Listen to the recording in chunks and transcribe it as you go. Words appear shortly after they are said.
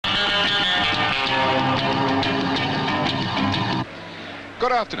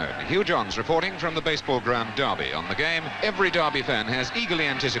Good afternoon. Hugh Johns reporting from the baseball ground Derby. On the game every Derby fan has eagerly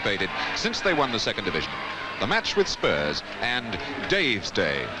anticipated since they won the second division. The match with Spurs and Dave's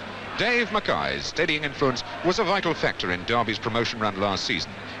Day. Dave Mackay's steadying influence was a vital factor in Derby's promotion run last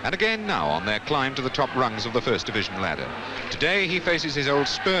season, and again now on their climb to the top rungs of the First Division ladder. Today he faces his old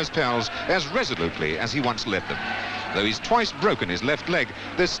Spurs pals as resolutely as he once led them. Though he's twice broken his left leg,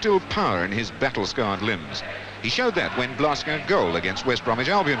 there's still power in his battle-scarred limbs. He showed that when blasting a goal against West Bromwich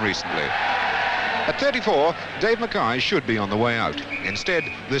Albion recently. At 34, Dave Mackay should be on the way out. Instead,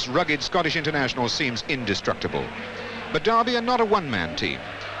 this rugged Scottish international seems indestructible. But Derby are not a one-man team.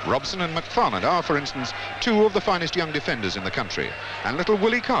 Robson and McFarland are, for instance, two of the finest young defenders in the country, and little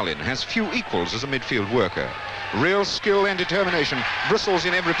Willie Carlin has few equals as a midfield worker. Real skill and determination bristles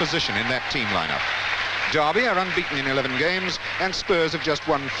in every position in that team lineup. Derby are unbeaten in 11 games, and Spurs have just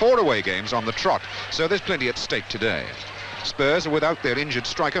won 4 away games on the trot, so there's plenty at stake today. Spurs are without their injured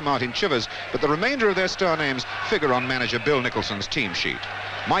striker Martin Chivers, but the remainder of their star names figure on manager Bill Nicholson's team sheet.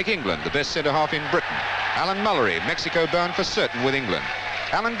 Mike England, the best centre-half in Britain. Alan Mullery, Mexico-bound for certain with England.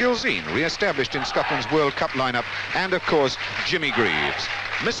 Alan Gilzean, re-established in Scotland's World Cup lineup, and of course Jimmy Greaves,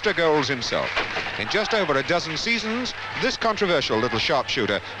 Mr. Goals himself. In just over a dozen seasons, this controversial little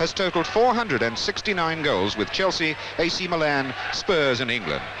sharpshooter has totaled 469 goals with Chelsea, AC Milan, Spurs and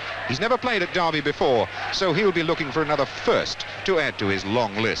England. He's never played at Derby before, so he'll be looking for another first to add to his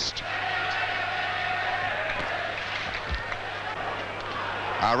long list.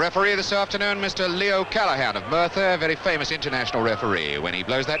 Our referee this afternoon, Mr. Leo Callaghan of Merthyr, a very famous international referee. When he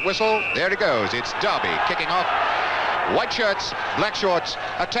blows that whistle, there he goes. It's Derby kicking off. White shirts, black shorts,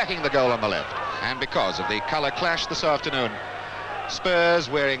 attacking the goal on the left. And because of the colour clash this afternoon, Spurs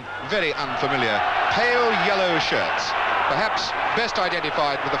wearing very unfamiliar pale yellow shirts. Perhaps best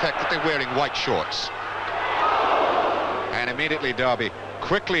identified with the fact that they're wearing white shorts. And immediately Derby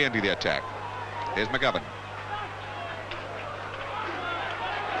quickly into the attack. Here's McGovern.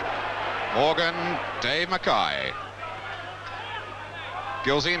 Morgan, Dave Mackay.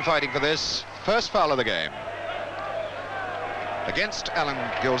 Gilzean fighting for this. First foul of the game. Against Alan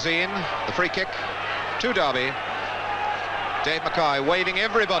Gilzean, the free kick to Derby. Dave Mackay waving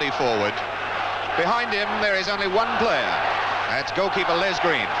everybody forward. Behind him there is only one player. That's goalkeeper Les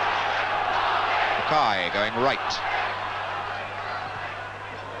Green. Mackay going right.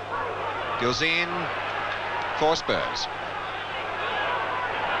 Gilzean for Spurs.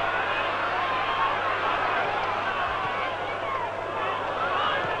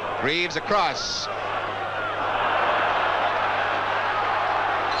 Greaves across.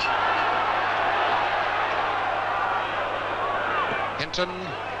 Hinton,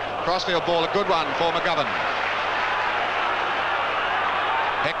 crossfield ball, a good one for McGovern.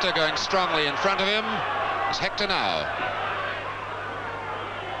 Hector going strongly in front of him. It's Hector now.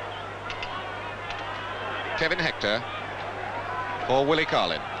 Kevin Hector for Willie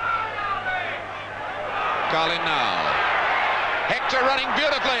Carlin. Carlin now. Hector running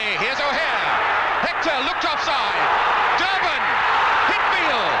beautifully. Here's O'Hare. Hector looked offside. Durbin hit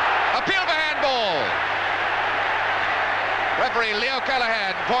Beale. Appeal for handball. Referee Leo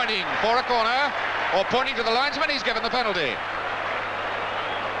Callaghan pointing for a corner, or pointing to the linesman. He's given the penalty.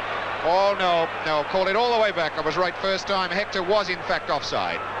 Oh no, call it all the way back. I was right first time. Hector was in fact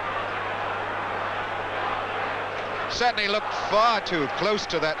offside. Certainly looked far too close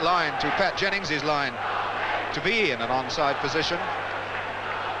to that line, to Pat Jennings's line, to be in an onside position.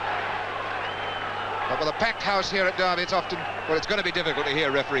 But with a packed house here at Derby, it's often, well, it's going to be difficult to hear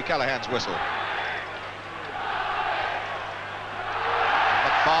referee Callaghan's whistle.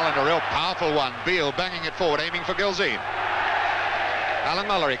 McFarland, a real powerful one. Beale banging it forward, aiming for Gilzean. Alan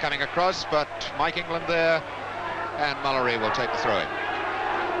Mullery coming across, but Mike England there, and Mullery will take the throw-in.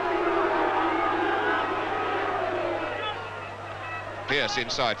 Pierce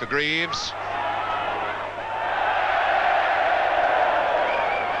inside for Greaves.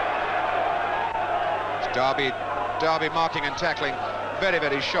 Derby marking and tackling very,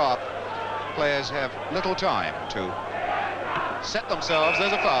 very sharp. Players have little time to set themselves.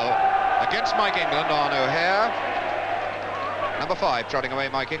 There's a foul against Mike England on O'Hare. Number 5 trotting away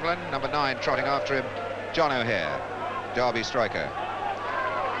Mike England. Number 9 trotting after him, John O'Hare, Derby striker.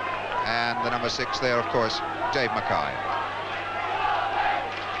 And the number 6 there, of course, Dave Mackay.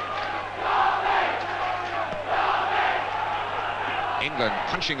 England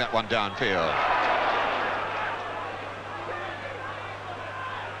punching that one downfield.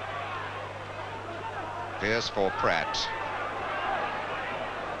 Pierce for Pratt.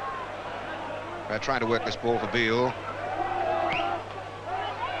 They're trying to work this ball for Beale.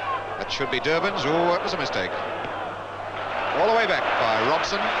 That should be Durbin's. Oh, it was a mistake. All the way back by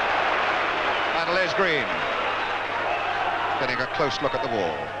Robson. And Les Green getting a close look at the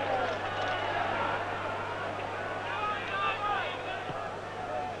ball.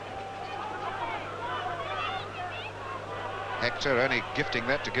 Hector only gifting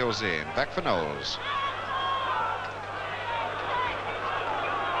that to Gilzean. Back for Knowles.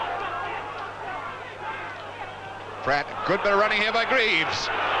 Pratt, good bit of running here by Greaves.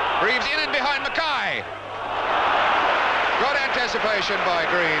 Greaves in and behind Mackay. Good anticipation by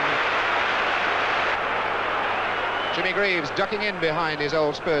Green. Jimmy Greaves ducking in behind his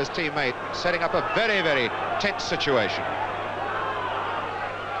old Spurs teammate, setting up a very, very tense situation.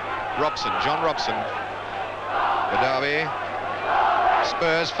 Robson, John Robson. The Derby.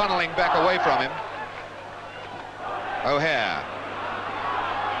 Spurs funneling back away from him. O'Hare.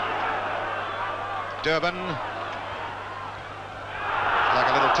 Durban. Like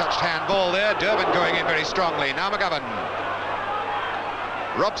a little touched handball there. Durban going in very strongly. Now McGovern.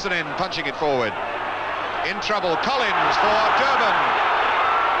 Robson in, punching it forward. In trouble, Collins for Durban.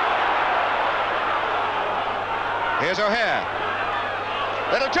 Here's O'Hare.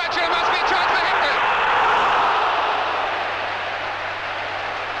 Little touch, and it must be a chance for Hector.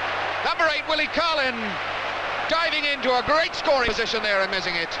 Number 8, Willie Carlin, diving into a great scoring position there and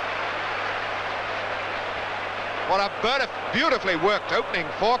missing it. What a beautifully worked opening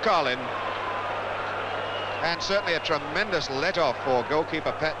for Carlin. And certainly a tremendous let-off for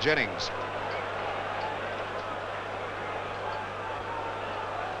goalkeeper Pat Jennings.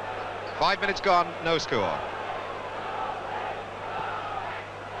 Five minutes gone, no score.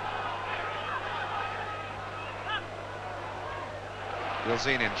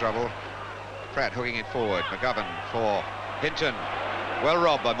 Gilzean in trouble. Pratt hooking it forward. McGovern for Hinton. Well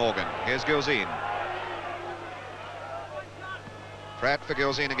robbed by Morgan. Here's Gilzean. Pratt for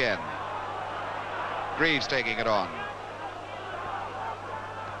Gilzean again. Greaves taking it on.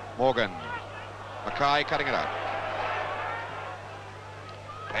 Morgan. Mackay cutting it out.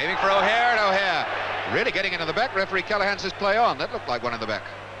 Aiming for O'Hare, and O'Hare really getting into the back. Referee Callaghan says play on. That looked like one in the back.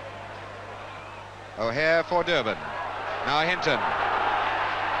 O'Hare for Durban. Now Hinton.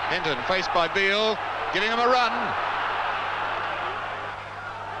 Hinton faced by Beale, giving him a run.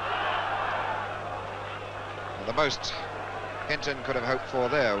 Well, the most Hinton could have hoped for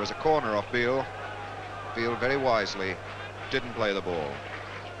there was a corner off Beale. Beale very wisely didn't play the ball.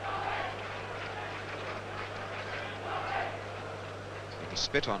 The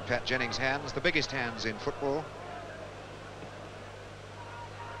spit on Pat Jennings' hands, the biggest hands in football.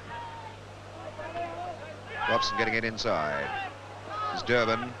 Robson getting it inside. It's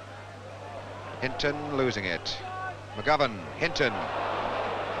Durban. Hinton losing it. McGovern, Hinton.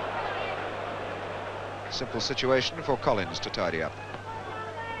 Simple situation for Collins to tidy up.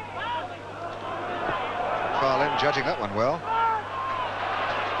 Carlin judging that one well.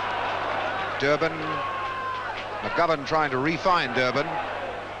 Durban. McGovern trying to refine Durban.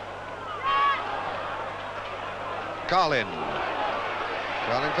 Carlin.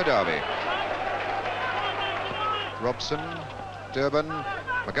 Carlin for Derby. Robson, Durban,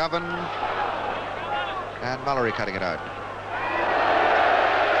 McGovern, and Mallory cutting it out.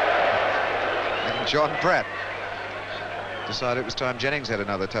 And John Pratt decided it was time Jennings had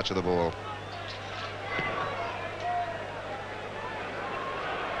another touch of the ball.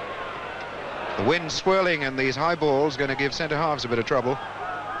 The wind swirling and these high balls going to give centre halves a bit of trouble.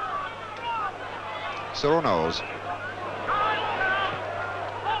 Cyril Knowles.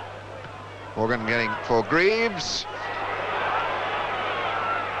 Morgan getting for Greaves.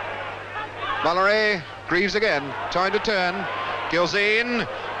 Mallory, Greaves again, time to turn. Gilzean,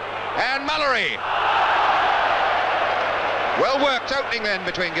 and Mallory. Well worked opening then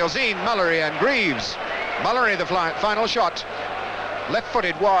between Gilzean, Mallory and Greaves. Mallory the final shot.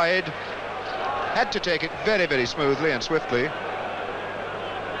 Left-footed wide. Had to take it very, very smoothly and swiftly.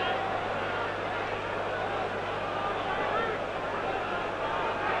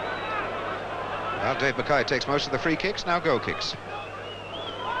 Well, Dave Mackay takes most of the free kicks, now goal kicks.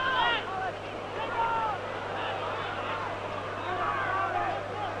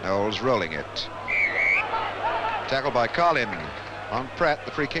 Knowles rolling it. Tackled by Carlin on Pratt,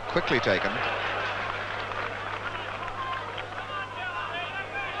 the free kick quickly taken.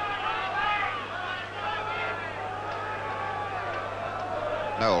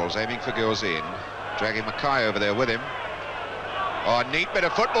 Knowles aiming for Gilzean, dragging Mackay over there with him. Oh, a neat bit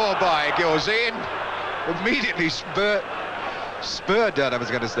of football by Gilzean. Immediately spurred down, I was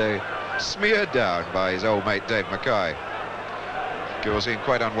going to say, smeared down by his old mate Dave Mackay. Gilzean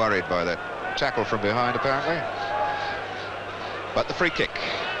quite unworried by that tackle from behind, apparently. But the free kick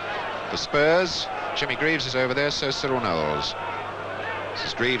for Spurs. Jimmy Greaves is over there, so Cyril Knowles. This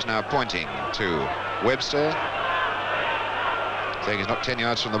is Greaves now pointing to Webster. Saying he's not 10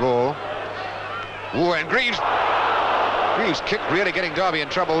 yards from the ball. Ooh, and Greaves kick really getting Derby in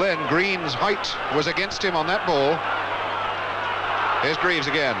trouble then. Green's height was against him on that ball. Here's Greaves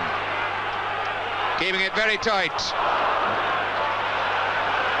again. Keeping it very tight.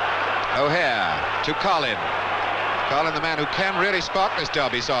 O'Hare to Carlin. Carlin, the man who can really spark this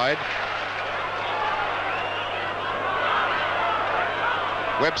Derby side.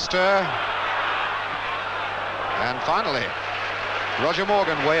 Webster. And finally, Roger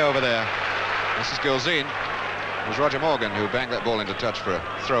Morgan way over there. This is Gilzine. It was Roger Morgan who banged that ball into touch for a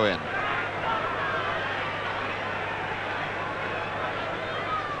throw-in.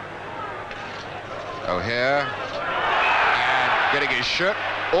 O'Hare. And getting his shirt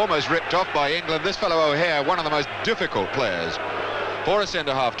almost ripped off by England. This fellow O'Hare, one of the most difficult players for a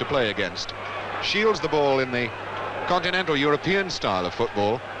centre-half to play against. Shields the ball in the continental European style of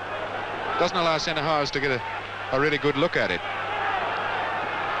football. Doesn't allow centre-halves to get a really good look at it.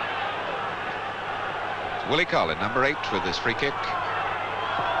 Willie Carlin, number 8, with this free kick.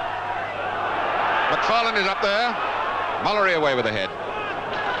 McFarlane is up there. Mullery away with the head.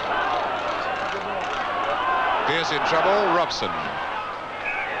 Pearce in trouble. Robson.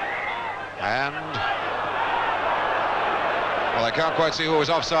 And well, I can't quite see who was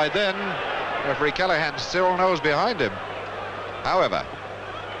offside then. Referee Callahan still knows behind him. However,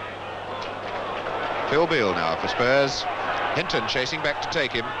 Phil Beale now for Spurs. Hinton chasing back to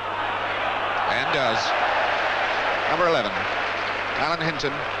take him. And does. Number 11, Alan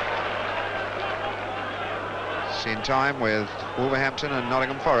Hinton. Seen time with Wolverhampton and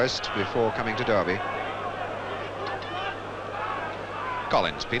Nottingham Forest before coming to Derby.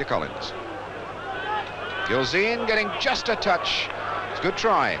 Collins, Peter Collins. Gilzine getting just a touch. It's a good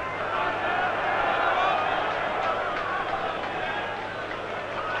try.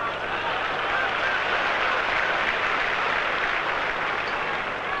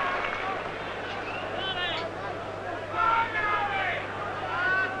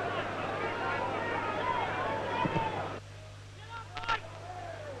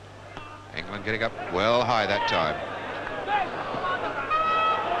 England getting up well high that time.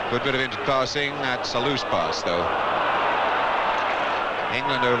 Good bit of inter-passing. That's a loose pass, though.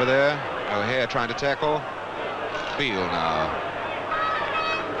 England over there. O'Hare trying to tackle. Beale now.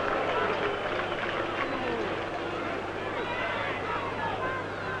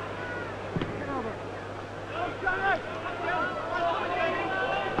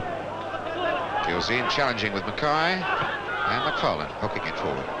 Gilzine challenging with Mackay. And McFarlane hooking it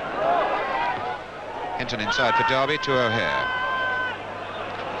forward. Hinton inside for Derby to O'Hare.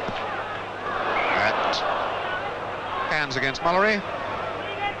 Hands against Mullery.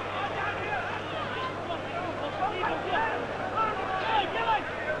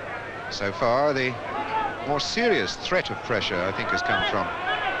 So far, the more serious threat of pressure, I think, has come from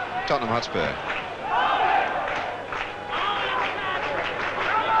Tottenham Hotspur.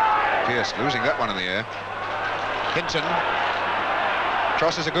 Pearce losing that one in the air. Hinton.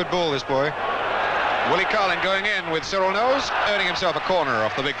 Crosses a good ball, this boy. Willie Carlin going in with Cyril Knowles, earning himself a corner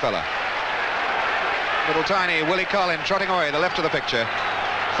off the big fella. Little tiny Willie Carlin trotting away, the left of the picture.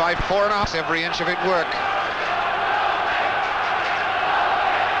 5'4½", every inch of it work.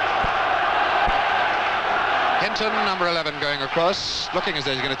 Hinton, number 11, going across, looking as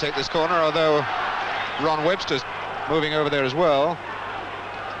though he's going to take this corner, although Ron Webster's moving over there as well.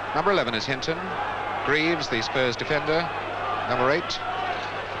 Number 11 is Hinton. Greaves, the Spurs defender. Number 8.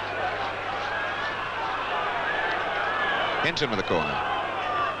 Hinton with the corner.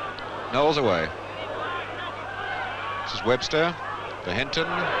 Knowles away. This is Webster for Hinton.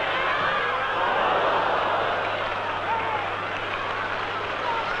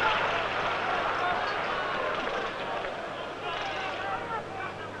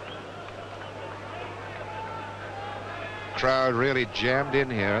 Crowd really jammed in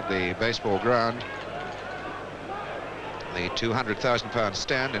here at the baseball ground. The £200,000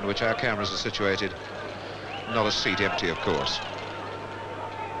 stand in which our cameras are situated. Not a seat empty, of course.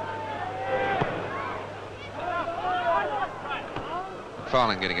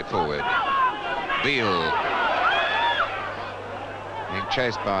 McFarlane getting it forward. Beale being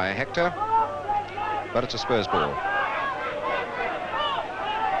chased by Hector, but it's a Spurs ball.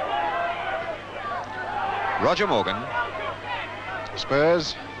 Roger Morgan.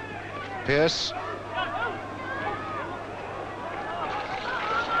 Spurs. Pearce.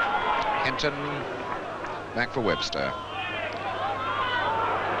 Hinton. Back for Webster.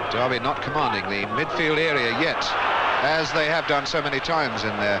 Derby not commanding the midfield area yet, as they have done so many times in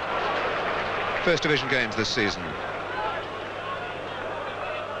their First Division games this season.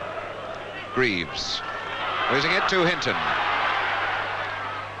 Greaves losing it to Hinton.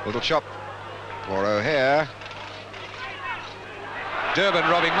 Little chop for O'Hare. Durbin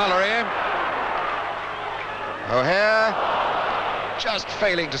robbing Mullery. O'Hare just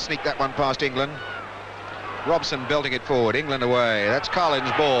failing to sneak that one past England. Robson belting it forward. England away. That's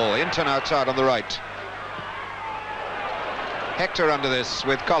Collins' ball. Hinton outside on the right. Hector under this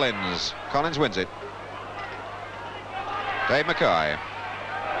with Collins. Collins wins it. Dave Mackay.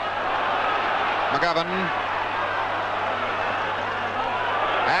 McGovern.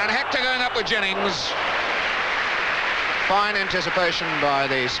 And Hector going up with Jennings. Fine anticipation by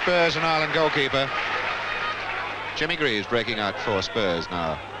the Spurs and Ireland goalkeeper. Jimmy Greaves breaking out for Spurs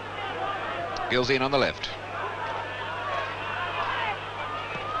now. Gilzean on the left.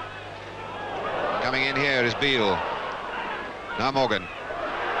 Coming in here is Beale. Now Morgan.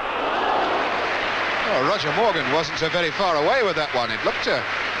 Oh, Roger Morgan wasn't so very far away with that one. It looked a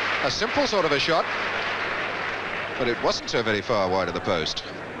simple sort of a shot, but it wasn't so very far wide of the post.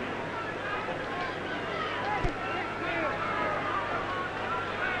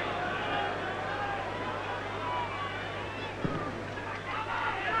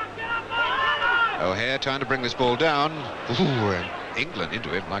 O'Hare trying to bring this ball down. Ooh, and England into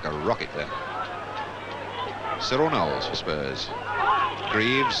him like a rocket then. Cyril Knowles for Spurs.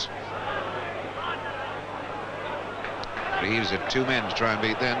 Greaves. Greaves had two men to try and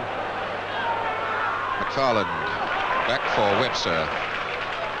beat then. McFarland back for Webster.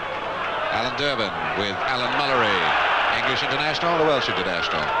 Alan Durbin with Alan Mullery. English international, the Welsh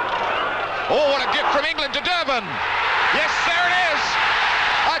international. Oh, what a gift from England to Durbin! Yes, there it is!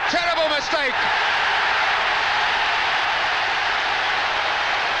 A terrible mistake!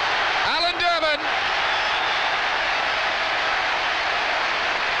 Alan Durbin.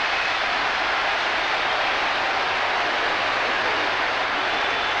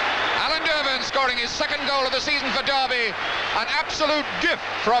 Scoring his second goal of the season for Derby. An absolute gift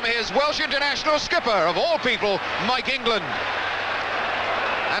from his Welsh international skipper, of all people, Mike England.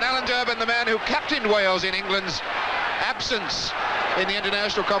 And Alan Durbin, the man who captained Wales in England's absence in the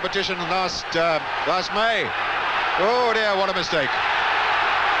international competition last May. Oh dear, what a mistake.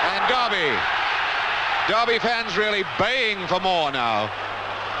 And Derby fans really baying for more now.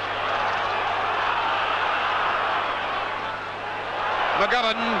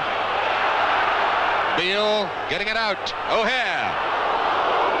 McGovern. Beale getting it out. O'Hare.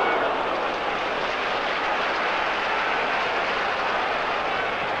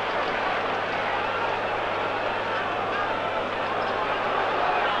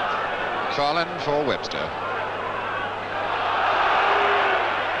 Farland for Webster.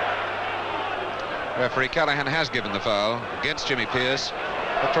 Referee Callahan has given the foul against Jimmy Pearce.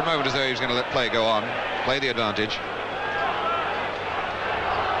 Looked for a moment as though he was going to let play go on. Play the advantage.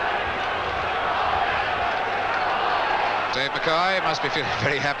 Dave Mackay must be feeling a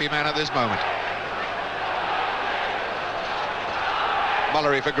very happy man at this moment.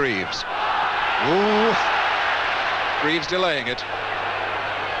 Mullery for Greaves. Ooh. Greaves delaying it.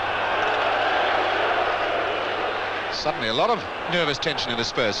 Suddenly a lot of nervous tension in the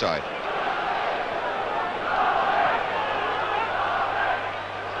Spurs side.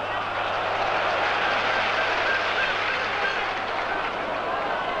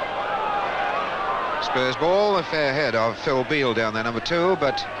 Spurs ball, a fair head of Phil Beale down there, number 2,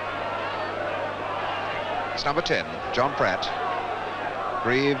 but it's number 10, John Pratt.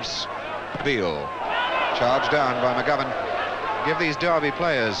 Greaves, Beale, charged down by McGovern. Give these Derby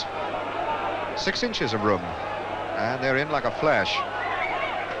players 6 inches of room, and they're in like a flash.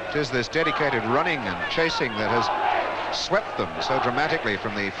 It is this dedicated running and chasing that has swept them so dramatically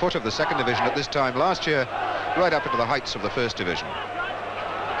from the foot of the second division at this time last year, right up into the heights of the first division.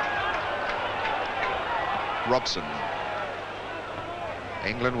 Robson.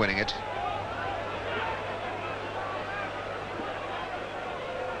 England winning it.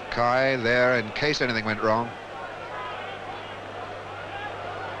 Kai there in case anything went wrong.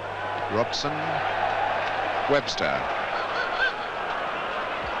 Robson. Webster.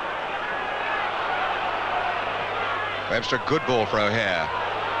 Webster, good ball for O'Hare.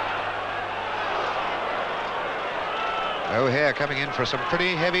 O'Hare coming in for some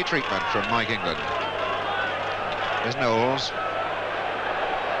pretty heavy treatment from Mike England. There's Knowles.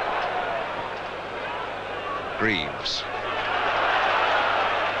 Greaves.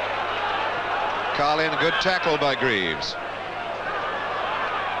 Carlin, good tackle by Greaves.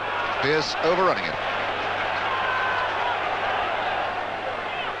 Pearce overrunning it.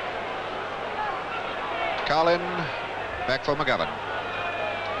 Carlin, back for McGovern.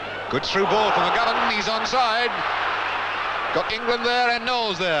 Good through ball for McGovern. He's onside. Got England there and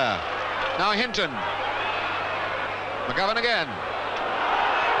Knowles there. Now Hinton. McGovern again.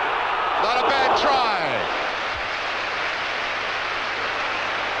 Not a bad try.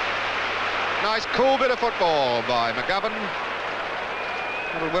 Nice cool bit of football by McGovern.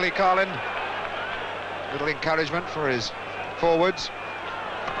 Little Willie Carlin. Little encouragement for his forwards.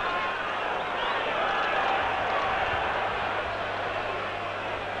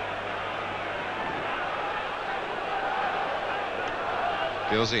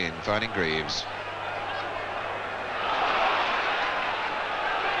 Gilzean finding Greaves.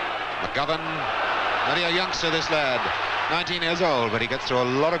 McGovern, only a youngster, this lad, 19 years old, but he gets through a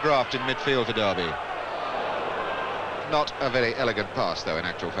lot of graft in midfield for Derby. Not a very elegant pass, though, in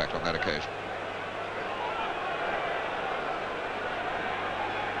actual fact, on that occasion.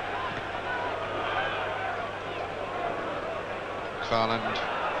 Farland,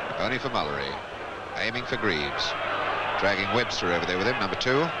 only for Mullery, aiming for Greaves. Dragging Webster over there with him, number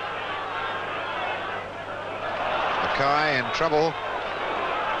 2. Mackay in trouble.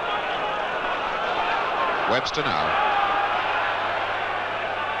 Webster now.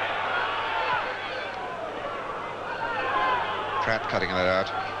 Pratt cutting that out.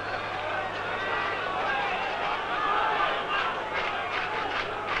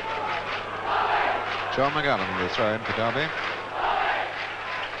 John McGovern will throw in for Derby.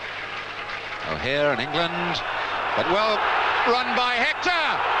 O'Hare in England. But well run by Hector. And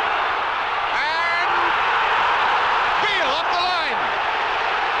Beale off the line.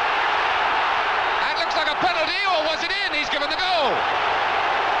 That looks like a penalty, or was it in? He's given the goal.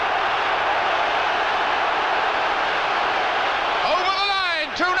 Over the line,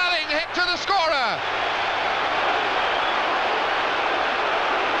 2-0, Hector the scorer.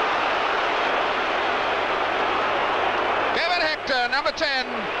 Kevin Hector, number 10.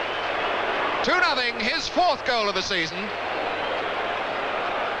 2-0, his 4th goal of the season.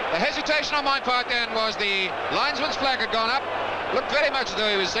 The hesitation on my part then was the linesman's flag had gone up. Looked very much as though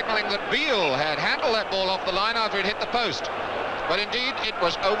he was signalling that Beale had handled that ball off the line after it hit the post. But indeed, it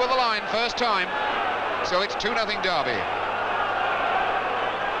was over the line first time. So it's 2-0 Derby.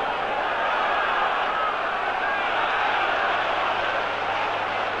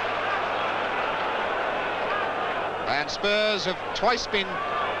 And Spurs have twice been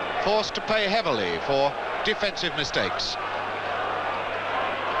forced to pay heavily for defensive mistakes.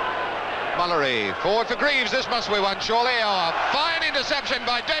 Mullery forward for Greaves. This must be one, surely. Oh, a fine interception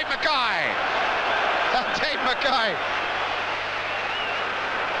by Dave Mackay. Dave Mackay,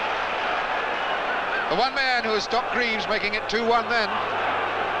 the one man who has stopped Greaves, making it 2-1 then.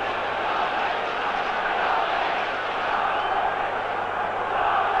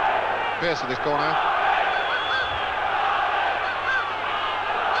 Pearce with this corner.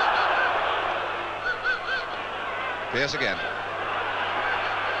 Pearce again.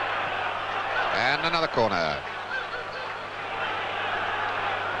 And another corner.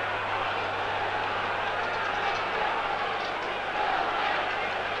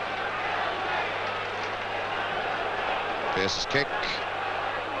 Pearce's kick.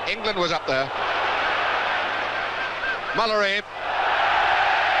 England was up there. Mullery.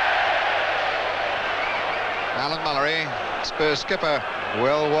 Alan Mullery, Spurs skipper,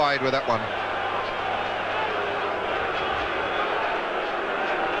 well wide with that one.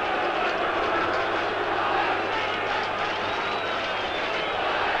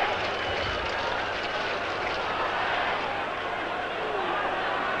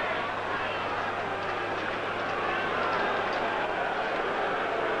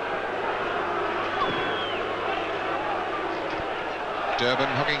 Durban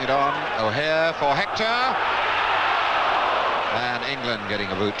hooking it on. O'Hare for Hector. And England getting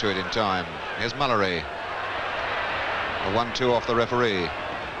a boot to it in time. Here's Mullery. A 1-2 off the referee.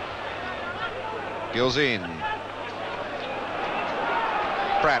 Gilzean.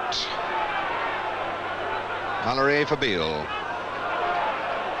 Pratt. Mullery for Beale.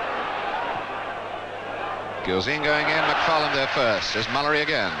 Gilzean going in. McFarland there first. There's Mullery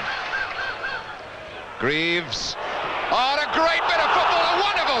again. Greaves. Oh, and a great bit of football, a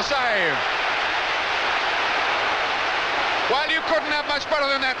wonderful save. Well, you couldn't have much better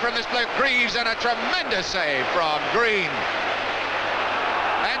than that from this bloke Greaves, and a tremendous save from Green.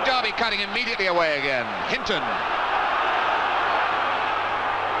 And Derby cutting immediately away again. Hinton.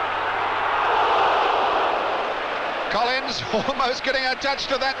 Collins almost getting a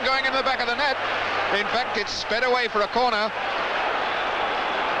touch to that and going in the back of the net. In fact, it's sped away for a corner.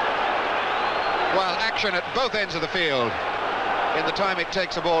 Well, action at both ends of the field in the time it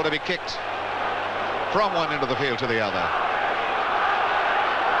takes a ball to be kicked from one end of the field to the other.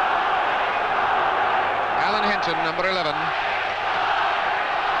 Colin Hinton, number 11.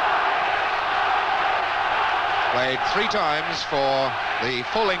 Played 3 times for the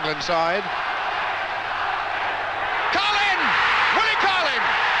full England side. Willie Carlin!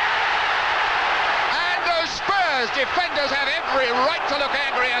 And those Spurs defenders have every right to look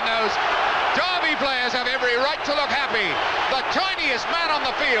angry, and those Derby players have every right to look happy. The tiniest man on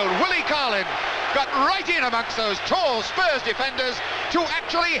the field, Willie Carlin, got right in amongst those tall Spurs defenders to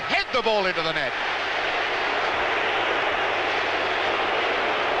actually head the ball into the net.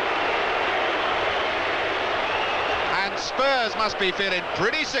 And Spurs must be feeling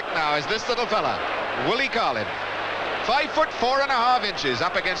pretty sick now as this little fella, Willie Carlin, 5 foot 4.5 inches,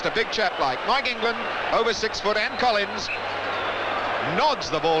 up against a big chap like Mike England, over 6 foot, and Collins, nods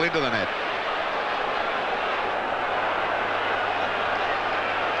the ball into the net.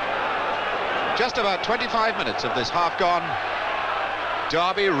 Just about 25 minutes of this half gone.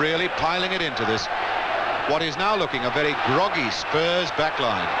 Derby really piling it into this, what is now looking a very groggy Spurs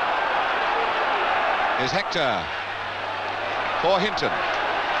backline. Here's Hector for Hinton.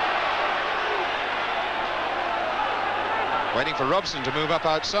 Waiting for Robson to move up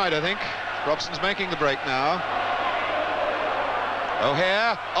outside, I think. Robson's making the break now.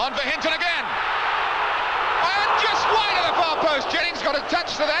 O'Hare on for Hinton again. And just wide of the far post. Jennings got a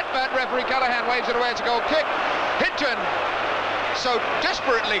touch to that, but referee Callaghan waves it away. It's a goal kick. Hinton so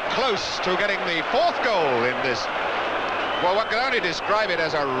desperately close to getting the 4th goal in this, well, one can only describe it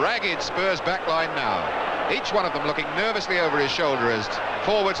as a ragged Spurs backline now. Each one of them looking nervously over his shoulder as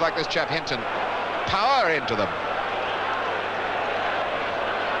forwards like this chap Hinton power into them.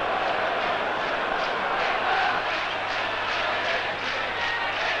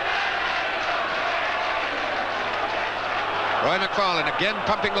 Roy McFarlane again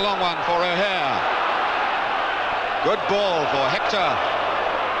pumping the long one for O'Hare. Good ball for Hector.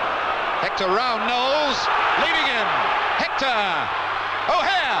 Hector round Knowles, leading him. Hector.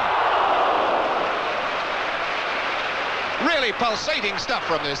 O'Hare. Really pulsating stuff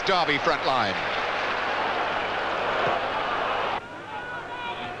from this Derby front line.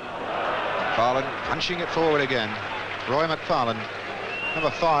 McFarlane punching it forward again. Roy McFarlane, number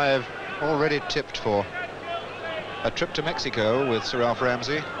 5, already tipped for a trip to Mexico with Sir Alf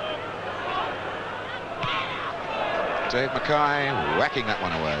Ramsey. Dave Mackay whacking that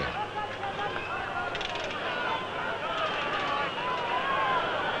one away.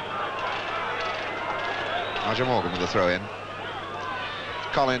 Roger Morgan with the throw in.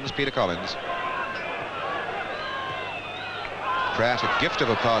 Collins, Peter Collins. Pratt, a gift of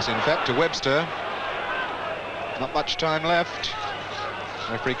a pass in fact to Webster. Not much time left.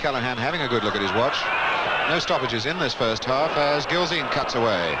 Referee Callaghan having a good look at his watch. No stoppages in this first half as Gilzean cuts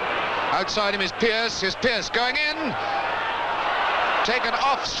away. Outside him is Pearce. Here's Pearce going in. Taken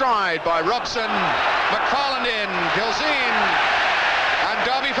off stride by Robson. McFarlane in. Gilzean. And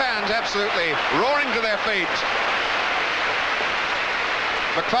Derby fans absolutely roaring to their feet.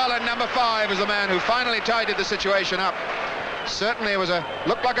 McFarlane, number 5, is the man who finally tidied the situation up. Certainly it was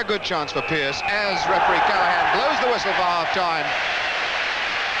looked like a good chance for Pearce as referee Callaghan blows the whistle for half-time.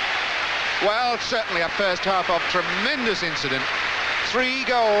 Well, certainly a first half of tremendous incident. 3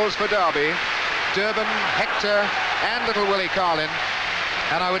 goals for Derby. Durban, Hector, and little Willie Carlin.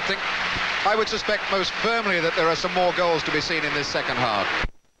 And I would suspect most firmly that there are some more goals to be seen in this second half.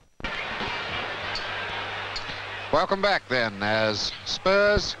 Welcome back then as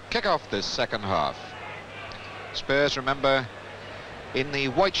Spurs kick off this second half. Spurs, remember, in the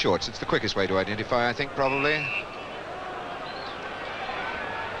white shorts. It's the quickest way to identify, I think, probably.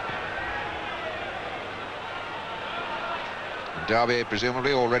 Derby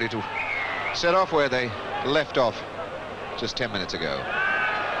presumably all ready to set off where they left off just 10 minutes ago.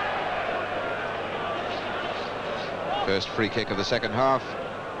 First free kick of the second half.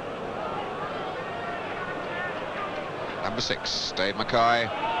 Number 6, Dave Mackay.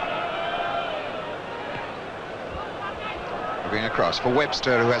 Moving across for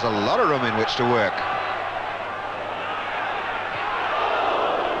Webster, who has a lot of room in which to work.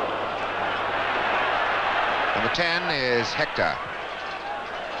 Number 10 is Hector.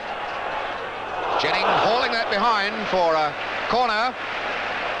 Jennings hauling that behind for a corner.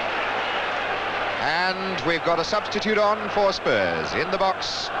 And we've got a substitute on for Spurs. In the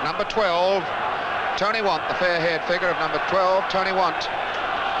box, number 12, Tony Want, the fair-haired figure of number 12, Tony Want.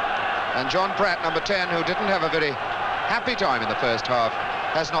 And John Pratt, number 10, who didn't have a very happy time in the first half,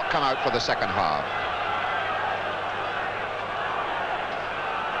 has not come out for the second half.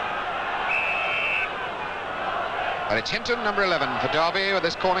 And it's Hinton, number 11, for Derby with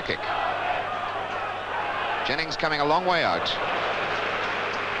this corner kick. Jennings coming a long way out.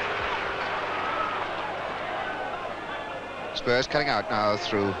 Spurs cutting out now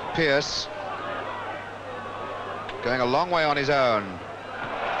through Pearce. Going a long way on his own.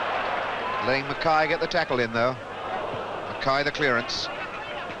 Letting Mackay get the tackle in, though. Mackay the clearance.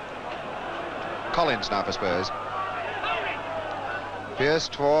 Collins now for Spurs. Pearce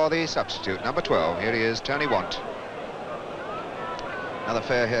for the substitute, number 12. Here he is, Tony Want. Another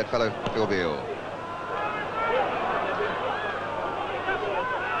fair-haired fellow, Phil Beale.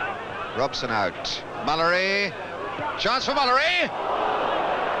 Robson out. Mullery. Chance for Mullery.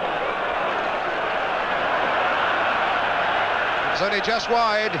 It's only just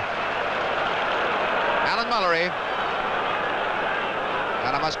wide. Alan Mullery.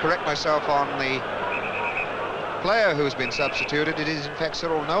 And I must correct myself on the player who's been substituted. It is in fact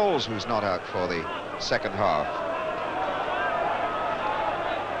Cyril Knowles who's not out for the second half.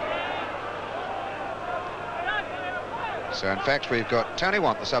 So in fact we've got Tony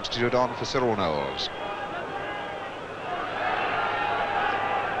Want, the substitute, on for Cyril Knowles.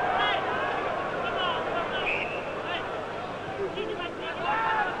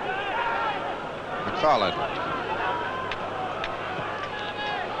 McFarlane.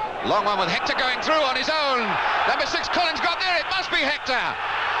 Long one with Hector going through on his own. Number 6, Collins got there. It must be Hector.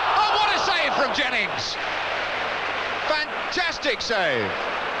 Oh, what a save from Jennings. Fantastic save.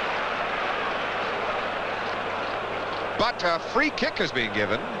 But a free kick has been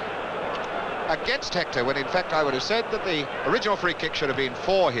given against Hector, when in fact I would have said that the original free kick should have been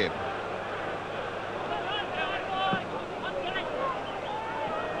for him.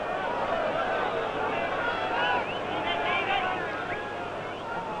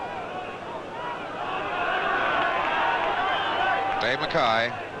 Dave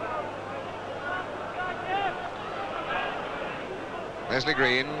Mackay. Leslie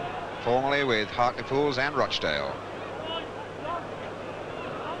Green, formerly with Hartlepool and Rochdale.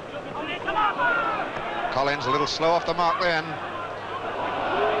 Collins a little slow off the mark then.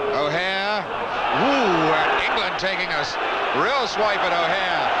 O'Hare. Ooh, and England taking a real swipe at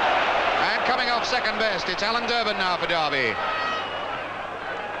O'Hare. And coming off second best, it's Alan Durbin now for Derby.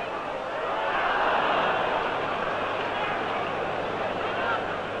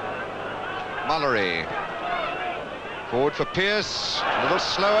 Mullery. Forward for Pearce, a little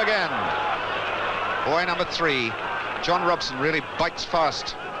slow again. Boy number 3, John Robson, really bites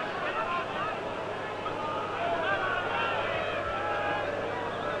fast.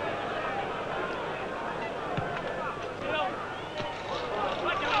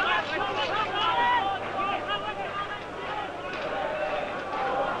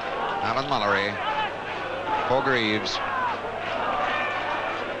 Alan Mullery for Greaves.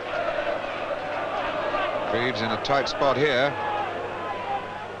 Greaves in a tight spot here.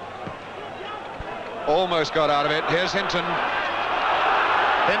 Almost got out of it. Here's Hinton.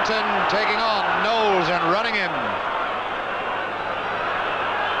 Hinton taking on Knowles and running him.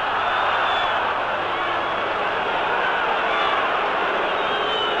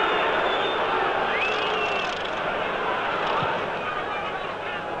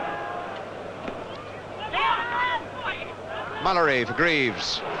 Mullery for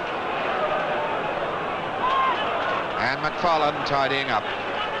Greaves. And McFarlane tidying up.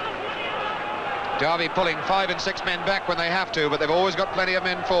 Derby pulling 5 and 6 men back when they have to, but they've always got plenty of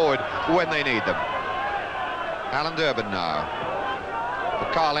men forward when they need them. Alan Durbin now.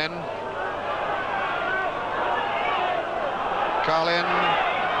 For Carlin. Carlin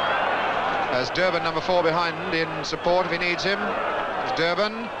has Durbin, number 4, behind in support if he needs him. There's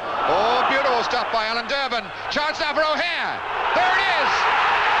Durbin. Oh, beautiful stuff by Alan Durbin. Chance now for O'Hare. There it is.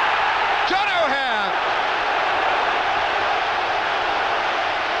 John O'Hare.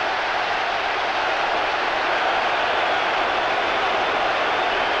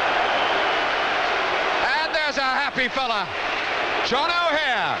 A happy fella, John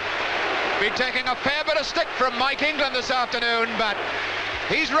O'Hare. Been taking a fair bit of stick from Mike England this afternoon, but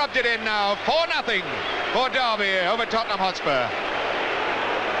he's rubbed it in now. 4-0 for Derby over Tottenham Hotspur.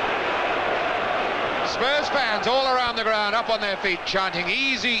 Spurs fans all around the ground up on their feet chanting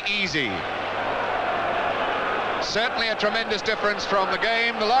easy, easy. Certainly a tremendous difference from the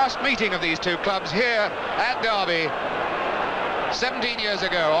game, the last meeting of these two clubs here at Derby 17 years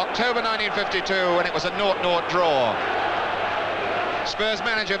ago, October 1952, when it was a 0-0 draw. Spurs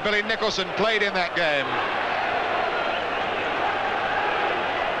manager Billy Nicholson played in that game.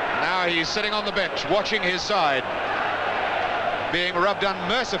 Now he's sitting on the bench, watching his side being rubbed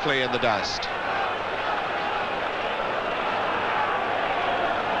unmercifully in the dust.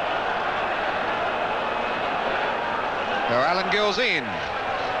 So Alan Gilzine,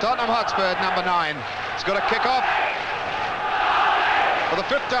 Tottenham Hotspur, number 9. He's got a kick-off for the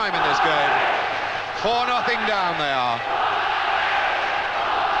 5th time in this game. 4-0 down they are.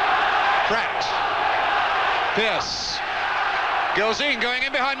 Pratt. Pearce. Gilzean going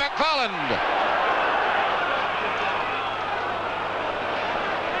in behind McFarland.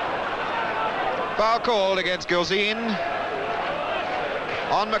 Foul called against Gilzean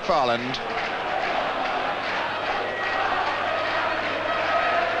on McFarland.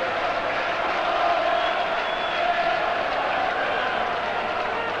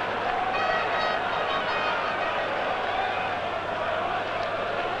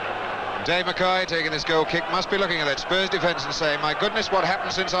 Dave Mackay taking this goal kick must be looking at that Spurs defence and saying, my goodness, what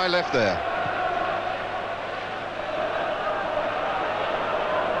happened since I left there?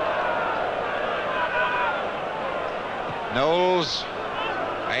 Knowles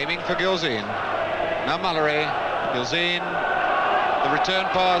aiming for Gilzean. Now Mallory. Gilzean. The return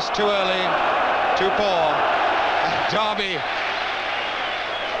pass too early, too poor. And Derby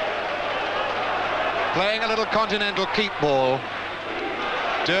playing a little continental keep ball.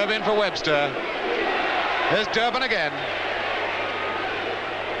 Durbin for Webster. Here's Durbin again.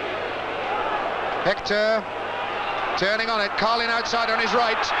 Hector turning on it. Carlin outside on his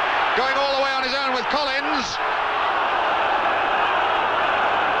right. Going all the way on his own with Collins.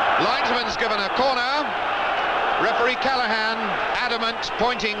 Linesman's given a corner. Referee Callahan adamant,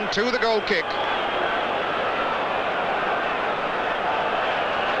 pointing to the goal kick.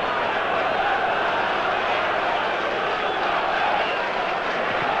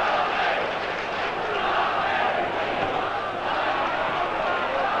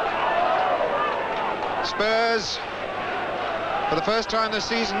 Spurs, for the first time this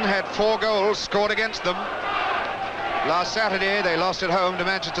season, had 4 goals scored against them. Last Saturday they lost at home to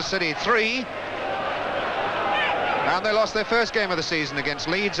Manchester City 3. And they lost their first game of the season against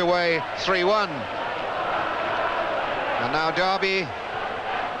Leeds away 3-1. And now Derby,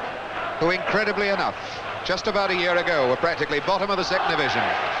 who incredibly enough, just about a year ago were practically bottom of the second division,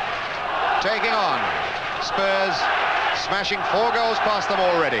 taking on Spurs, smashing 4 goals past them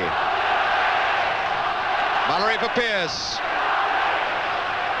already. Mallory for Pearce.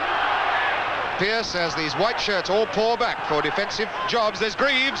 Pearce, as these white shirts all pour back for defensive jobs. There's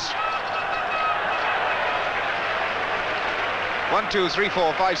Greaves. 1, 2, 3,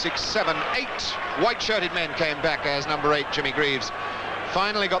 4, 5, 6, 7, 8 white-shirted men came back as number 8, Jimmy Greaves,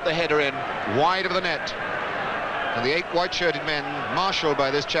 finally got the header in wide of the net. And the 8 white-shirted men, marshalled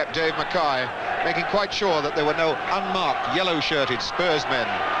by this chap Dave Mackay, making quite sure that there were no unmarked yellow-shirted Spurs men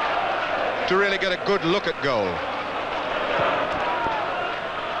to really get a good look at goal.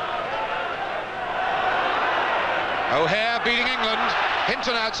 O'Hare beating England.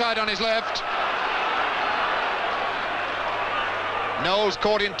 Hinton outside on his left. Knowles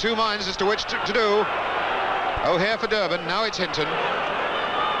caught in 2 minds as to which to do. O'Hare for Durbin. Now it's Hinton.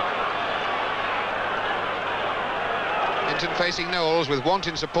 Hinton facing Knowles with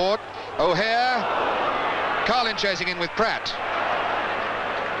wanting support. O'Hare. Carlin chasing in with Pratt.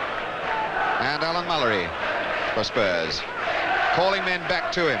 And Alan Mallory for Spurs. Calling men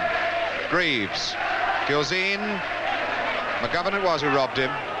back to him. Greaves. Gilzean. McGovern it was who robbed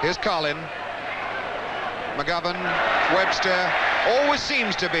him. Here's Carlin. McGovern. Webster. Always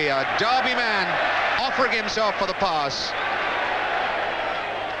seems to be a Derby man offering himself for the pass.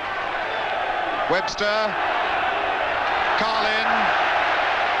 Webster. Carlin.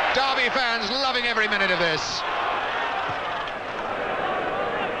 Derby fans loving every minute of this.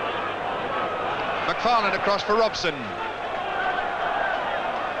 McFarland across for Robson.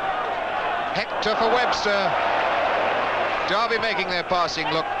 Hector for Webster. Derby making their passing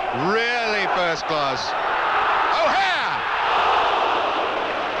look really first class. O'Hare!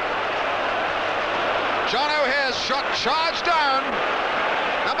 John O'Hare's shot charged down.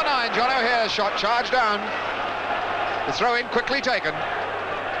 Number 9, John O'Hare's shot charged down. The throw in quickly taken.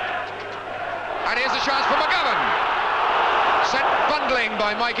 And here's the chance for McGovern. Sent bundling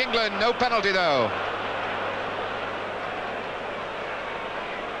by Mike England. No penalty though.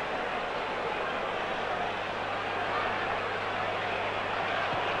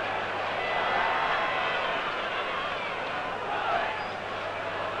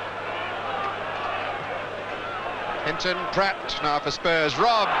 Hinton, Pratt now for Spurs,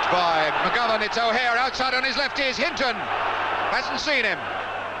 robbed by McGovern. It's O'Hare, outside on his left is Hinton. Hasn't seen him.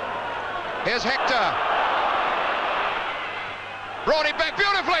 Here's Hector. Brought it back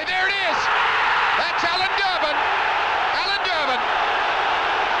beautifully, there it is. That's Alan Durbin. Alan Durbin.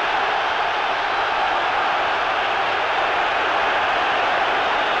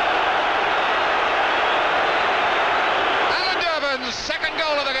 Alan Durbin's second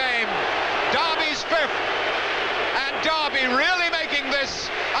goal of the game. Derby's 5th. Derby really making this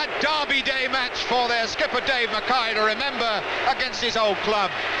a Derby Day match for their skipper Dave Mackay to remember against his old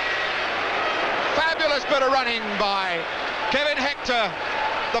club. Fabulous bit of running by Kevin Hector.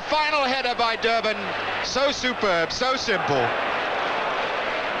 The final header by Durbin, so superb, so simple.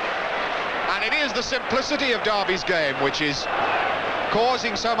 And it is the simplicity of Derby's game which is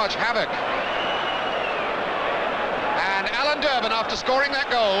causing so much havoc. And Alan Durbin, after scoring that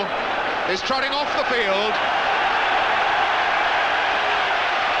goal, is trotting off the field.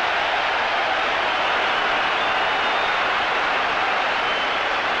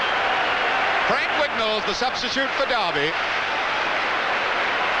 Frank Wignall's the substitute for Derby.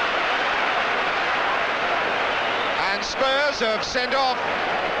 And Spurs have sent off.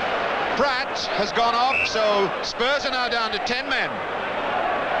 Pratt has gone off, so Spurs are now down to 10 men.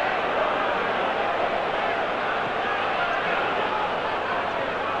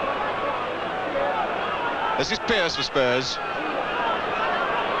 This is Pearce for Spurs.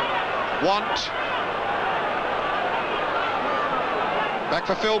 Want. Back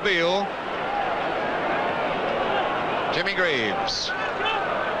for Phil Beale. Jimmy Greaves.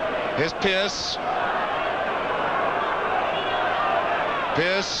 Here's Pearce.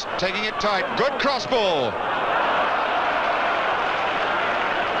 Pearce taking it tight. Good cross ball.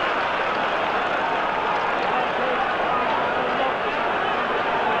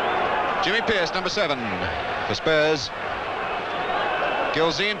 Jimmy Pearce, number 7 for Spurs.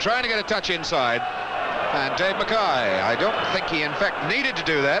 Gilzean trying to get a touch inside. And Dave Mackay, I don't think he in fact needed to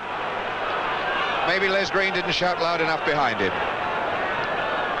do that. Maybe Les Green didn't shout loud enough behind him.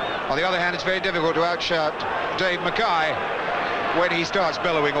 On the other hand, it's very difficult to outshout Dave Mackay when he starts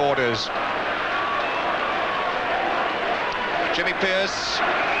bellowing orders. Jimmy Pearce.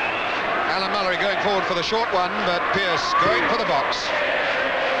 Alan Mullery going forward for the short one, but Pearce going for the box.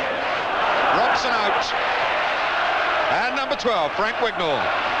 Robson out. And number 12, Frank Wignall.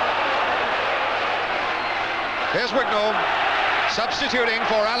 Here's Wignall substituting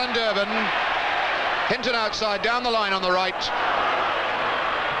for Alan Durbin. Hinton outside, down the line on the right.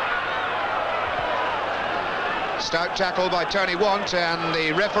 Stout tackle by Tony Want, and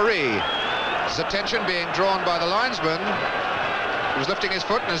the referee, his attention being drawn by the linesman, who's lifting his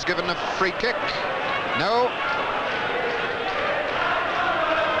foot and has given a free kick. No.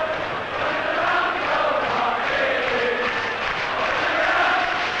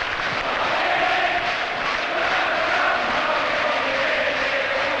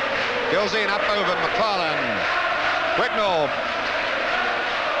 Gilzean up over McFarland. Wignall.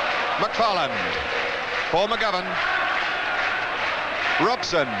 McFarland. Paul McGovern.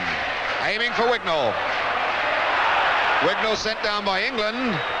 Robson aiming for Wignall. Wignall sent down by England.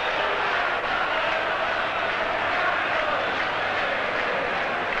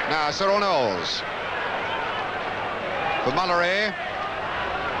 Now Cyril Knowles for Mullery.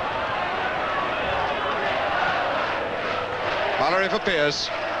 Mullery for Pearce.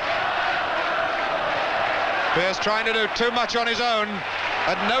 Pearce trying to do too much on his own.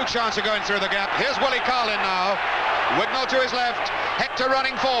 Had no chance of going through the gap. Here's Willie Carlin now. Wignall to his left. Hector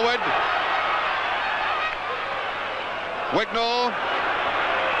running forward. Wignall.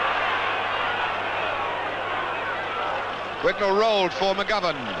 Wignall rolled for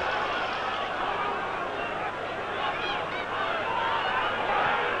McGovern.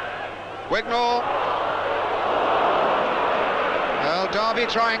 Wignall. Well, Derby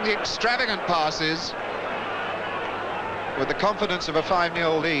trying the extravagant passes with the confidence of a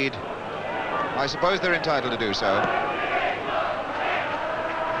 5-0 lead. I suppose they're entitled to do so.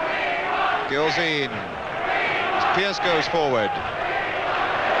 Gilzean. Pearce goes forward.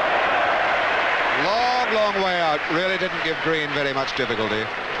 Long way out. Really didn't give Green very much difficulty.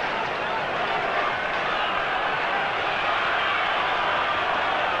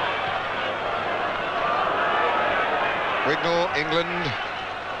 Wignall, England.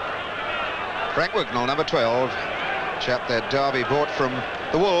 Frank Wignall, number 12. Chap that Derby bought from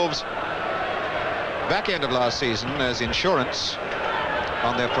the Wolves back end of last season as insurance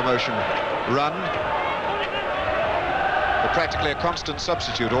on their promotion run. But practically a constant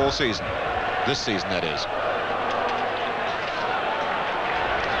substitute all season. This season, that is.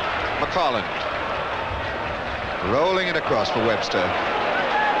 McFarland rolling it across for Webster.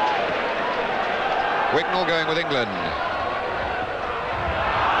 Wignall going with England.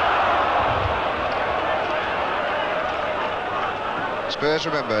 Spurs,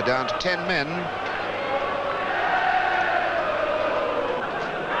 remember, down to 10 men.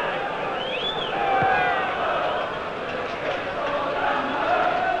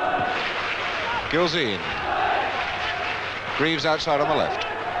 Gilzean. Greaves outside on the left.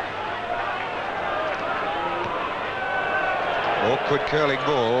 Awkward curling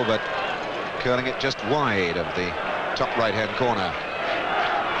ball, but curling it just wide of the top right-hand corner.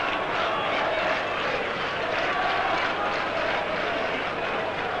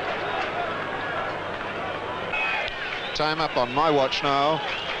 Time up on my watch now.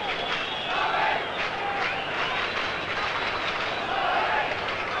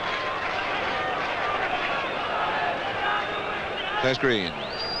 There's Green.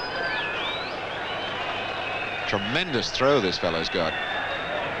 Tremendous throw this fellow's got.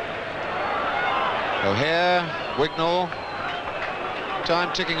 O'Hare, Wignall.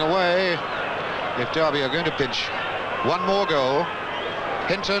 Time ticking away. If Derby are going to pinch one more goal.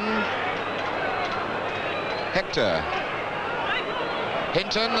 Hinton. Hector.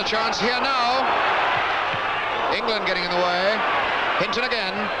 Hinton, the chance here now. England getting in the way. Hinton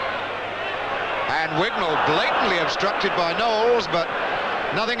again. And Wignall blatantly obstructed by Knowles, but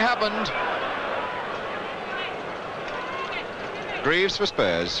nothing happened. Greaves for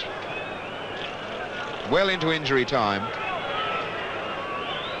Spurs. Well into injury time.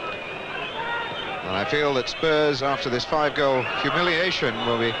 And I feel that Spurs, after this 5-goal humiliation,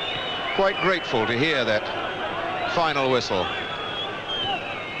 will be quite grateful to hear that final whistle.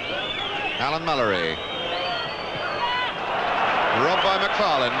 Alan Mallory. Robbed by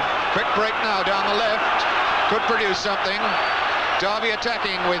McFarlane. Quick break now down the left. Could produce something. Derby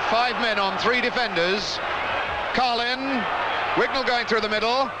attacking with 5 men on 3 defenders. Carlin. Wignall going through the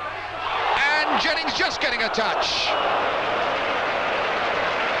middle. And Jennings just getting a touch.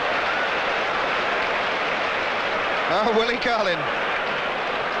 Oh, Willie Carlin.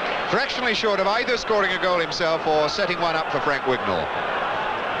 Fractionally short of either scoring a goal himself or setting one up for Frank Wignall.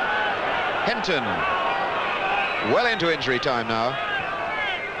 Hinton. Well into injury time now.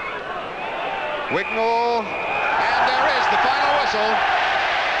 Wignall. And there is the final whistle.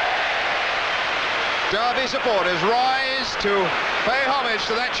 Derby supporters rise to pay homage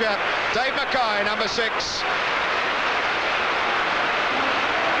to that chap, Dave Mackay, number 6.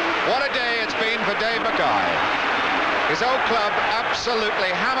 What a day it's been for Dave Mackay. His old club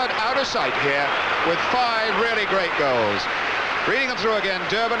absolutely hammered out of sight here with 5 really great goals. Reading them through again,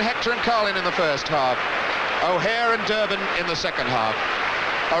 Durbin, Hector and Carlin in the first half. O'Hare and Durbin in the second half.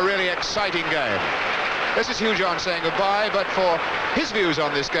 A really exciting game. This is Hugh John saying goodbye, but for his views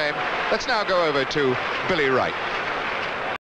on this game, let's now go over to Billy Wright.